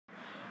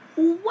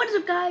What is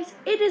up, guys?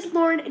 It is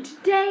Lauren, and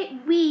today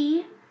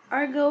we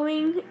are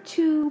going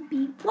to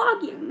be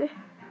vlogging.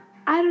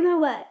 I don't know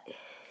what,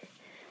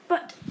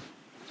 but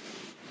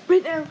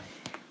right now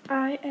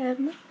I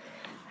am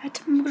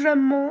at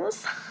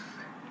Grandma's.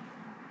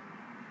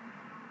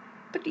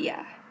 But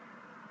yeah,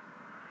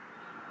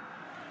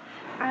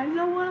 I don't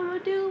know what I'm gonna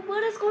do,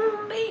 but it's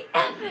gonna be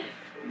epic.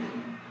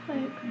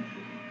 Like,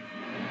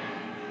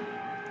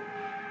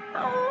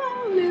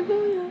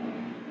 hallelujah.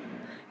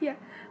 Yeah,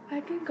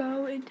 I can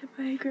go into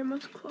my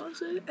grandma's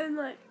closet and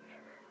like,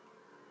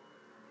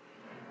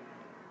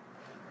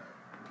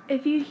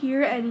 if you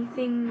hear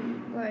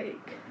anything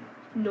like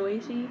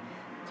noisy,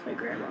 it's my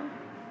grandma.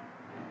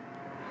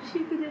 She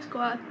can just go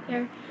out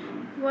there,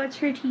 watch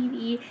her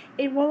TV,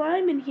 and while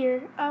I'm in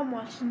here, I'm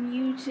watching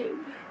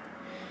YouTube.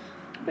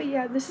 But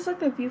yeah, this is like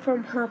the view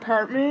from her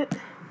apartment.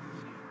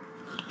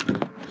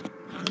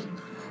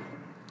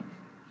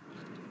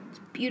 It's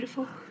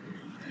beautiful.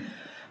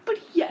 But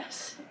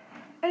yes,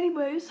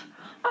 anyways,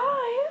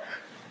 I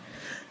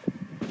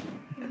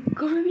am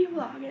gonna be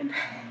vlogging.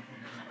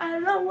 I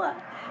don't know what,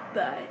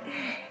 but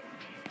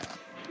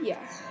yeah.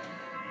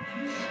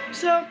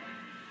 So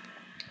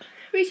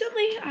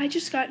recently, I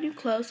just got new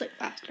clothes like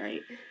last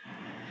night.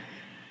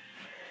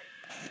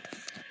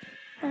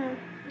 My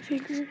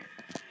finger.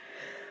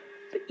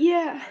 But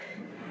yeah,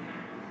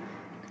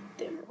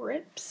 them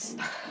rips.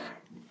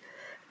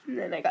 And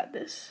then I got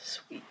this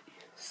sweet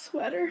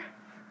sweater.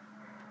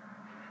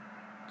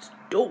 It's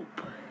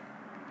dope.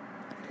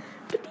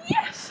 But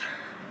yes,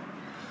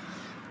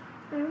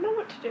 I don't know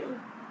what to do.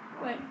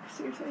 Like,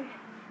 seriously.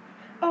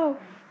 Oh,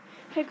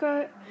 I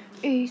got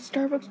a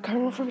Starbucks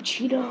caramel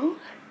frappuccino,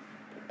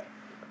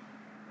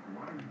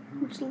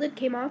 which the lid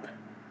came off.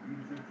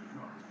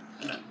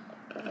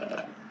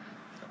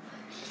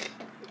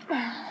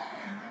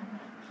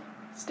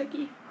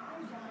 Sticky.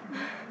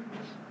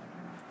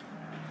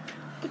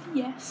 But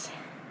yes,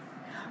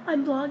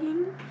 I'm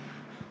vlogging,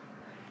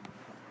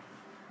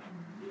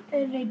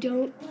 and I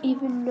don't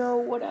even know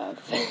what of.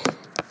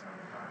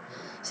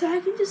 So I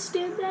can just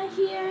stand back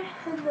here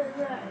and then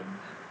like,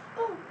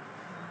 oh,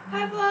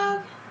 hi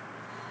vlog,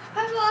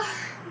 hi vlog.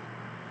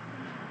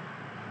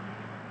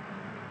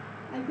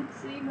 I can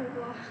see my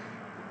vlog.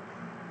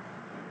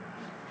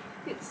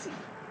 You can see.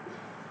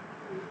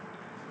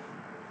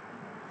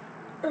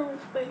 Oh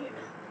wait.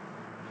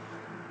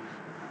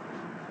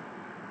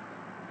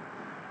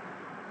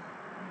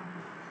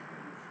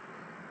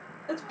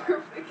 That's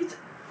perfect.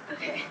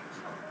 Okay.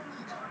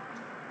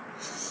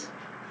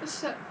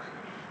 So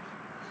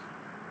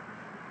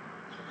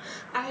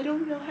I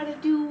don't know how to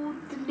do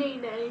the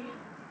nay-nay.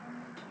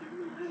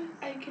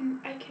 I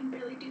can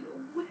barely do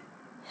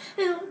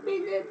the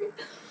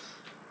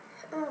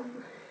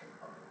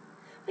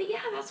but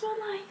yeah, that's my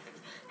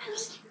life.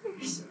 How's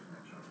yours?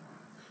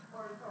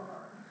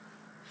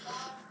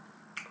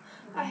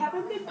 I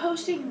haven't been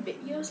posting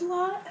videos a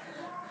lot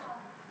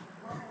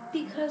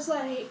because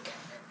like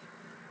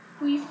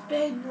we've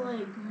been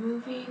like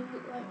moving,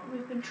 like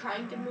we've been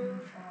trying to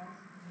move.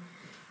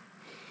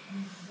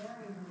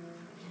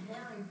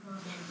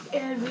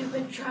 And we've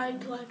been trying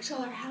to like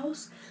sell our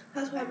house.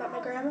 That's why I'm at my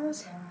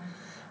grandma's.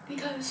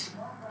 Because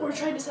we're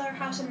trying to sell our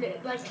house and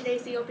like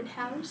today's the open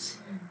house.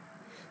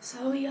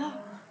 So yeah.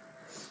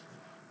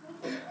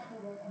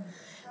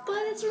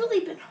 But it's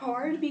really been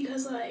hard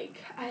because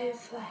like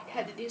I've like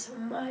had to do so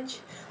much,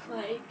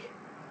 like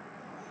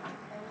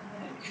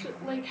actually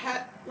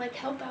like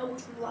help out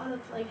with a lot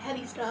of like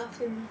heavy stuff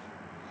and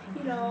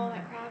you know all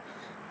that crap.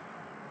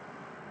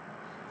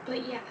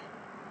 But yeah.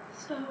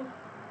 So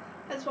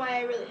that's why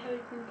I really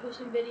haven't been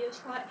posting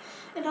videos a lot.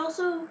 And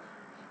also,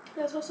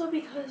 that's also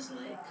because,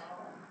 like,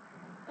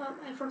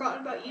 I forgot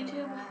about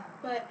YouTube,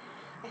 but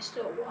I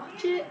still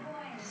watch it,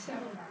 so,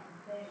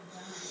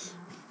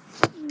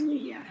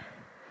 yeah.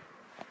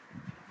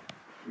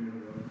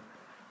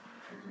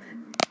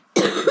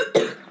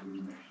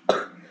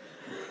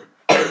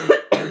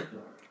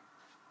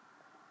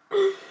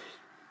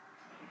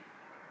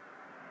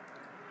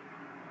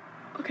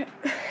 Okay.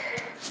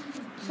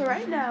 So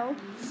right now,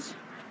 it's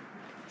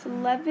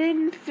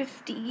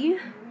 11:50.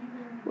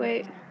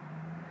 Wait.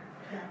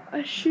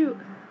 Shoot.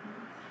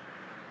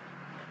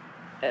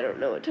 I don't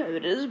know what time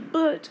it is,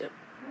 but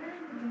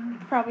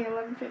probably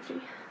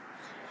 11:50.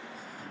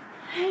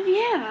 And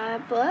yeah,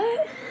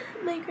 but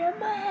my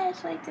grandma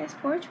has like this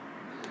porch.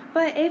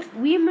 But if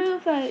we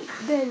move,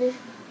 then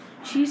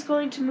she's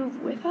going to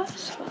move with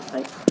us.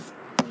 Like,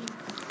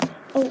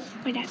 oh,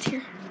 my dad's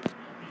here.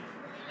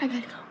 I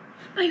gotta go.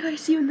 Bye,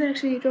 guys. See you in the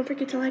next video. Don't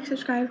forget to like,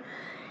 subscribe,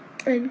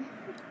 and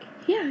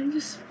yeah,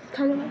 just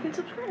comment, like, and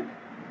subscribe.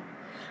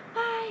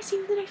 Bye. See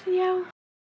you in the next video.